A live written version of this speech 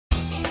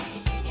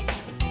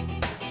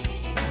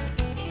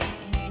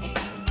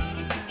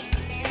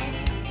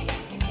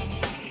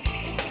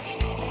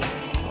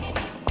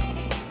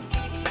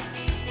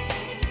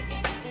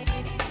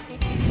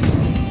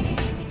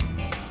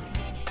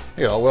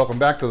Hey all, welcome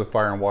back to the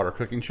Fire and Water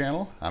Cooking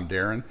Channel. I'm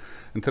Darren,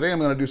 and today I'm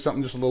going to do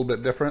something just a little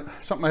bit different,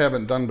 something I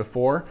haven't done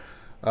before.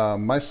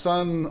 My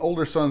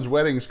older son's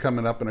wedding's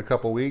coming up in a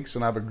couple weeks,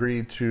 and I've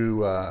agreed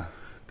to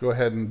go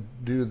ahead and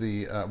do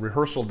the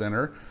rehearsal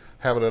dinner,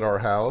 have it at our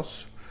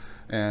house,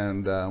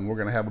 and we're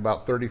going to have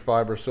about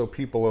 35 or so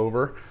people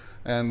over.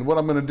 And what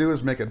I'm going to do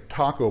is make a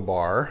taco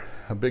bar,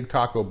 a big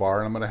taco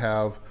bar, and I'm going to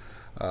have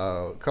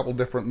a couple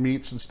different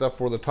meats and stuff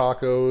for the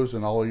tacos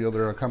and all the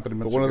other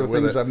accompaniments. One of the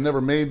things I've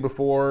never made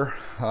before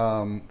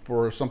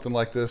for something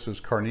like this is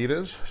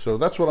carnitas. So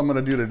that's what I'm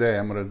going to do today.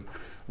 I'm going to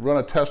run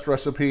a test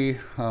recipe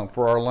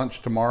for our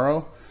lunch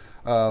tomorrow.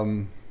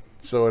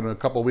 So in a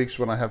couple weeks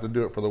when I have to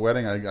do it for the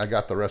wedding, I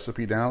got the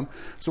recipe down.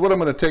 So what I'm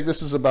going to take,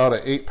 this is about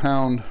an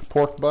 8-pound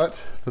pork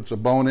butt that's a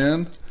bone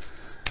in,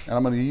 and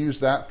I'm going to use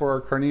that for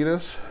our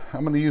carnitas.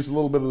 I'm going to use a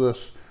little bit of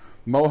this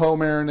mojo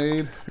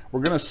marinade.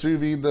 We're going to sous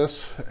vide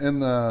this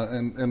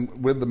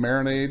with the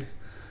marinade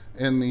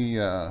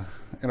in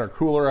our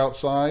cooler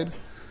outside,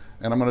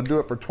 and I'm going to do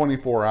it for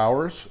 24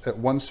 hours at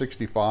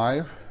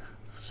 165.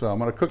 So I'm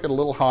going to cook it a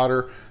little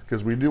hotter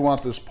because we do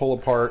want this pull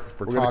apart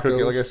for tacos. We're going to cook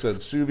it, like I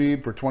said, sous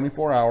vide for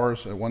 24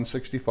 hours at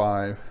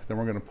 165. Then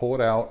we're going to pull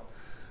it out,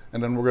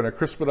 and then we're going to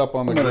crisp it up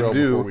on the grill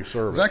before we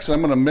serve it. Actually,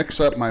 I'm going to mix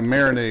up my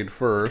marinade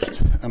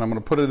first, and I'm going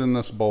to put it in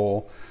this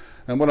bowl.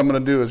 And what I'm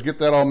going to do is get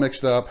that all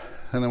mixed up,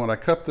 and then when I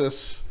cut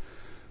this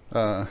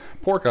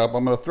pork up,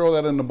 I'm going to throw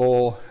that in the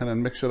bowl and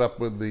then mix it up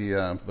with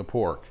the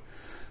pork.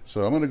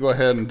 So I'm going to go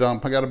ahead and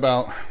dump. I got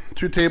about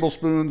 2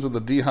 tablespoons of the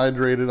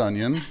dehydrated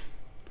onion,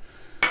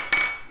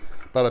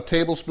 about a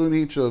tablespoon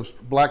each of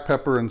black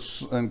pepper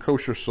and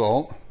kosher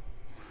salt,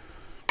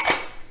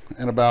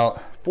 and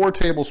about 4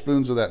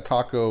 tablespoons of that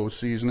taco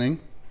seasoning,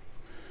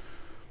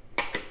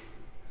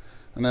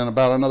 and then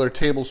about another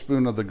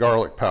tablespoon of the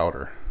garlic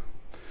powder.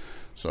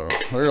 So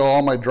there are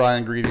all my dry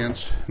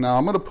ingredients. Now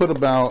I'm going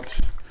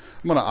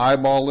to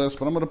eyeball this,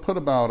 but I'm going to put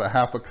about a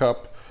half a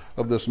cup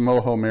of this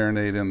mojo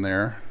marinade in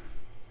there.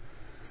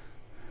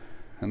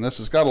 And this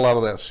has got a lot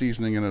of that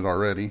seasoning in it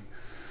already.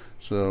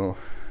 So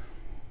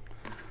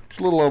it's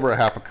a little over a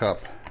half a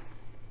cup.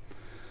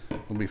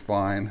 It'll be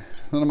fine.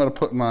 Then I'm going to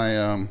put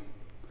my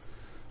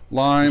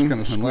lime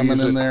and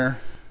lemon in there.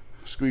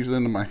 Squeeze it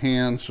into my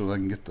hand so I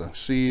can get the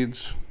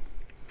seeds.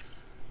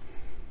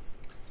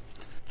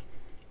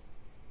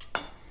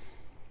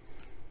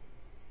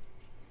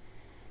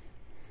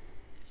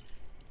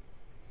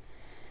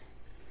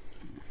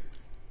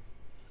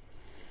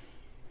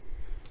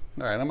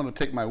 All right, I'm going to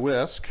take my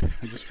whisk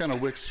and just kind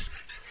of whisk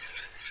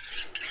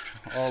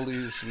all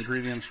these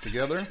ingredients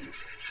together.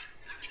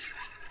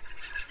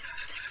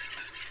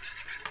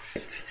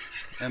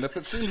 And if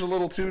it seems a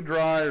little too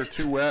dry or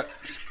too wet,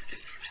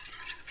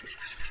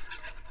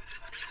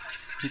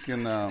 you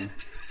can, if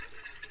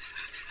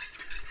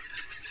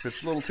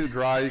it's a little too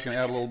dry, you can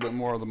add a little bit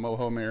more of the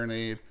mojo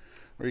marinade,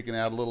 or you can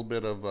add a little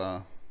bit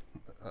of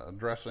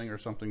dressing or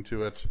something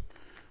to it,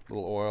 a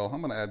little oil.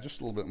 I'm going to add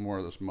just a little bit more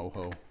of this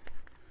mojo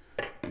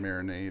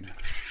marinade.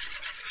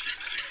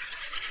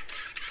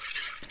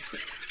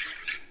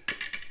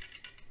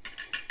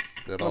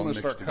 That all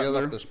mixed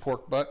together. This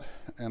pork butt,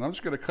 and I'm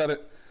just going to cut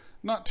it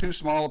not too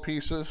small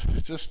pieces,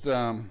 just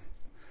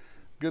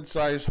good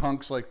sized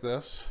hunks like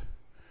this.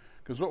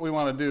 Because what we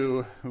want to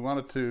do, we want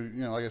it to,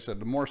 like I said,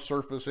 the more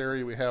surface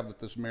area we have that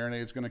this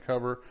marinade is going to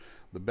cover,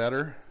 the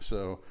better.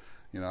 So,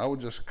 I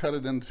would just cut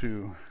it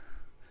into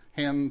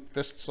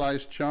fist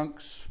sized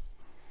chunks.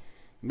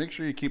 Make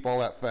sure you keep all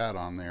that fat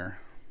on there.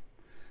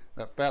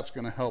 That fat's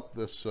going to help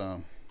this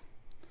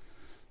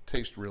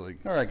taste really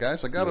good. All right,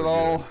 guys, I got it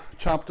all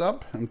chopped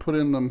up and put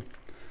in the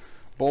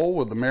bowl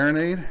with the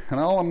marinade. And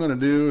all I'm going to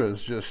do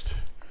is just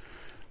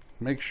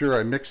make sure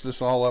I mix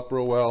this all up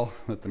real well,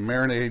 that the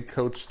marinade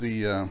coats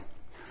the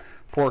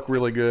pork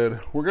really good.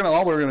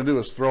 All we're going to do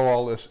is throw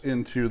all this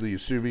into the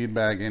sous vide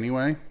bag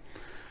anyway.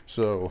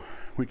 So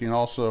we can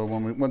also,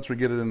 once we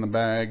get it in the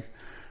bag,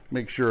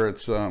 make sure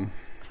it's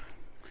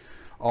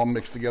all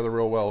mixed together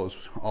real well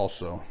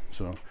also.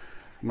 So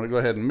I'm going to go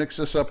ahead and mix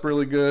this up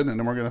really good, and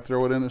then we're going to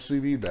throw it in a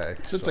sous vide bag.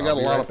 Since I got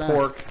a lot of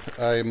pork,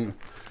 I'm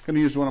going to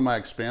use one of my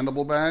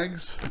expandable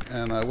bags,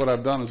 and what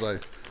I've done is I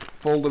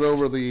folded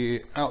over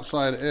the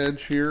outside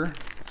edge here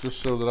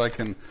just so that I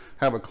can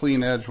have a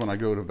clean edge when I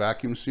go to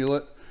vacuum seal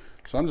it.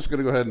 So I'm just going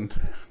to go ahead and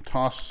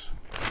toss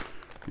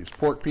these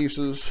pork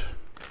pieces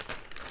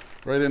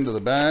right into the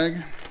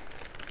bag.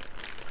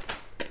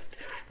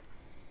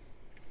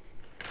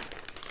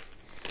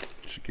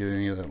 Should get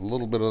any of that,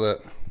 little bit of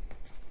that.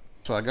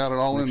 So I got it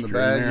all in the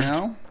bag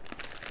now.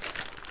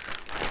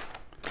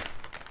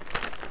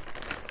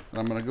 And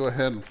I'm going to go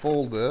ahead and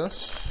fold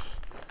this.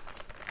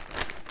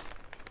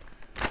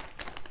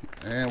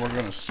 And we're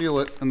going to seal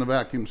it in the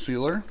vacuum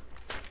sealer.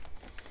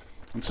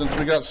 And since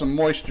we got some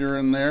moisture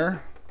in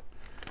there,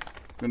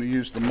 I'm going to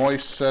use the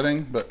moist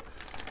setting, but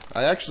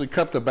I actually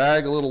cut the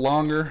bag a little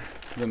longer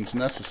than is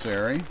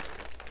necessary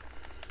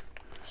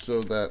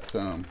so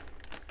that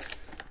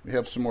we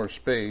have some more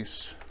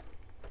space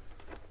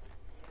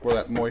for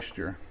that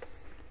moisture.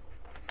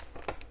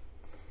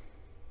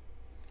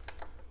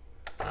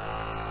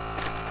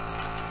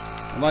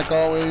 And like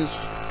always,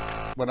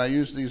 when I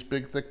use these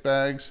big thick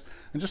bags,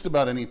 and just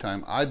about any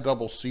time, I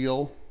double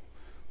seal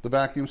the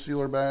vacuum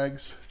sealer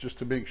bags just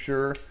to make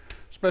sure,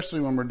 especially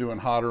when we're doing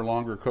hotter,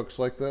 longer cooks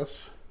like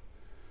this.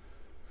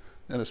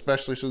 And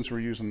especially since we're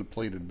using the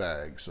plated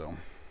bag. So,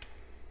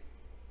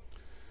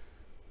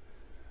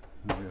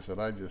 like I said,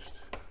 I just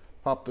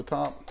pop the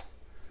top,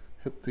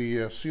 hit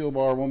the seal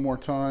bar one more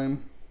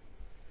time,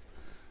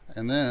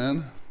 and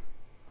then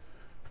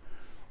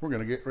we're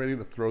going to get ready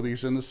to throw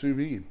these in the sous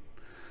vide.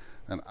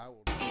 And I will...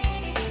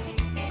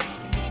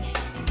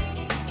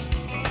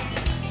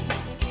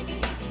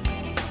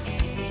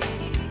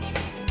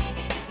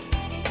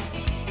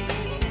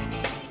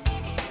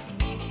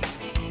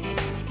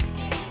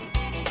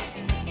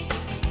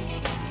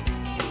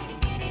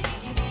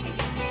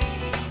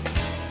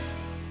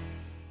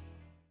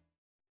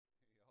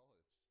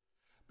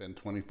 Been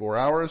 24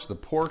 hours. The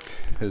pork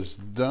is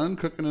done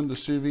cooking in the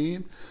sous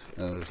vide,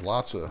 and there's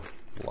lots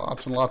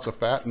and lots of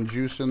fat and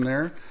juice in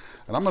there.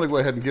 And I'm going to go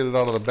ahead and get it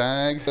out of the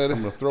bag.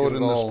 I'm going to throw it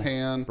in this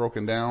pan,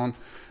 broken down.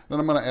 Then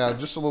I'm going to add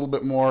just a little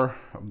bit more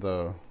of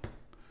the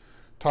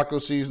taco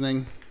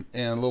seasoning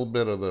and a little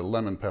bit of the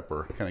lemon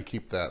pepper, kind of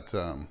keep that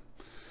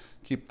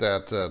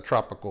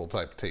tropical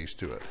type taste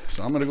to it.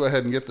 So I'm going to go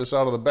ahead and get this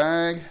out of the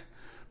bag,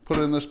 put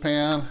it in this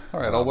pan.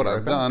 All right, what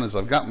I've done is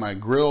I've got my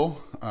grill,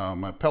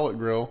 my pellet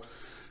grill,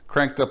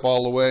 cranked up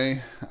all the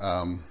way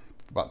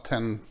about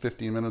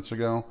 10-15 minutes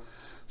ago,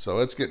 so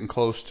it's getting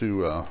close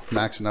to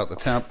maxing out the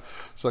temp.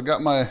 So I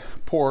got my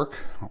pork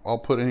all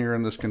put in here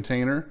in this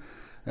container,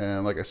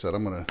 and like I said,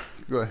 I'm gonna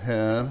go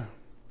ahead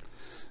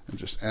and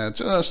just add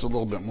just a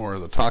little bit more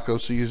of the taco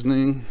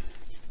seasoning,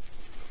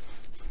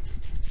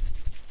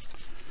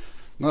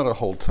 not a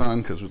whole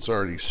ton because it's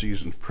already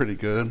seasoned pretty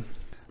good.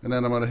 And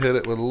then I'm gonna hit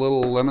it with a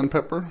little lemon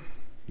pepper,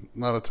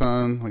 not a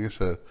ton, like I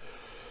said,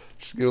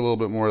 just give a little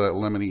bit more of that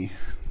lemony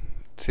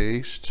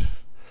taste.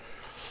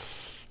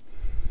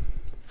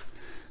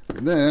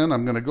 And then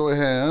I'm going to go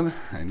ahead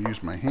and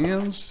use my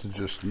hands to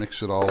just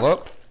mix it all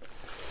up,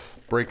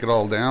 break it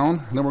all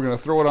down, and then we're going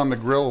to throw it on the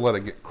grill and let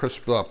it get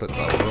crisped up at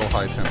a real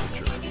high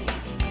temperature.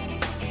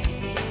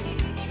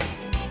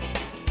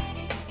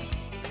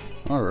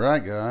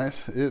 Alright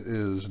guys, it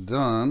is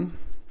done.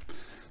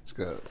 It's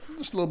got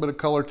just a little bit of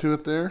color to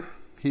it there,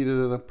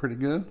 heated it up pretty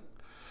good.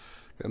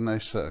 Got a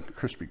nice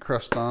crispy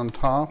crust on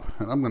top,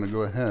 and I'm going to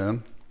go ahead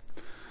and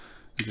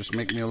just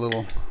make me a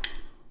little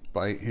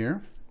bite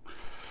here.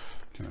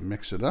 Gonna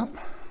mix it up.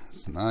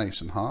 It's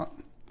nice and hot,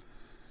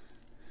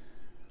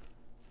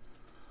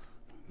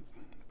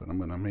 but I'm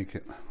gonna make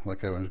it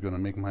like I was gonna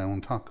make my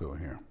own taco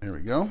here. There we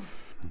go.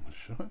 I'll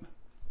show it.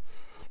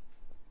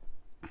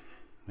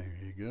 There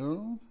you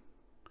go.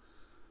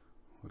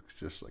 Looks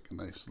just like a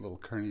nice little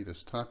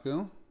carnitas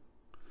taco. I'm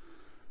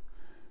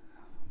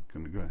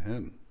gonna go ahead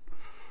and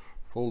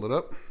fold it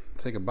up,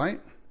 take a bite.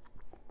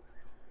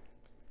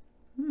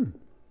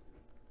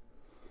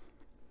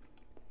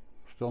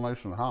 Still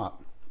nice and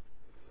hot.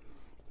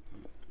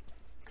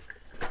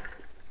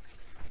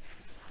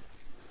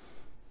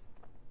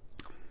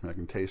 I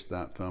can taste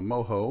that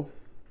mojo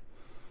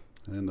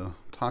and the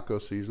taco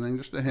seasoning,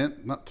 just a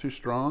hint, not too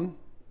strong.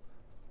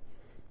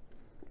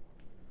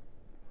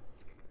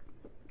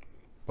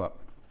 But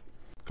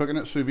cooking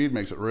it sous vide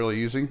makes it really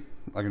easy.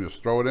 I can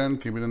just throw it in,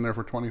 keep it in there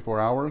for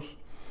 24 hours.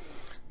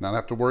 Not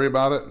have to worry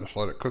about it, just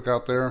let it cook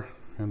out there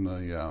in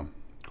the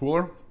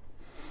cooler.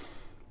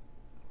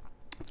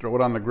 Throw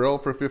it on the grill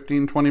for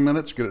 15-20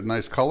 minutes, get it a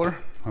nice color,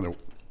 and it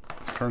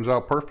turns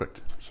out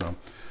perfect. So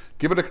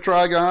give it a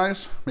try,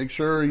 guys. Make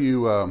sure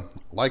you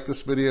like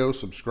this video,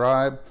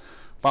 subscribe,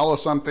 follow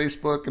us on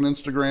Facebook and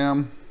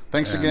Instagram.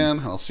 Thanks again.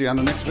 I'll see you on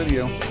the next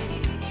video.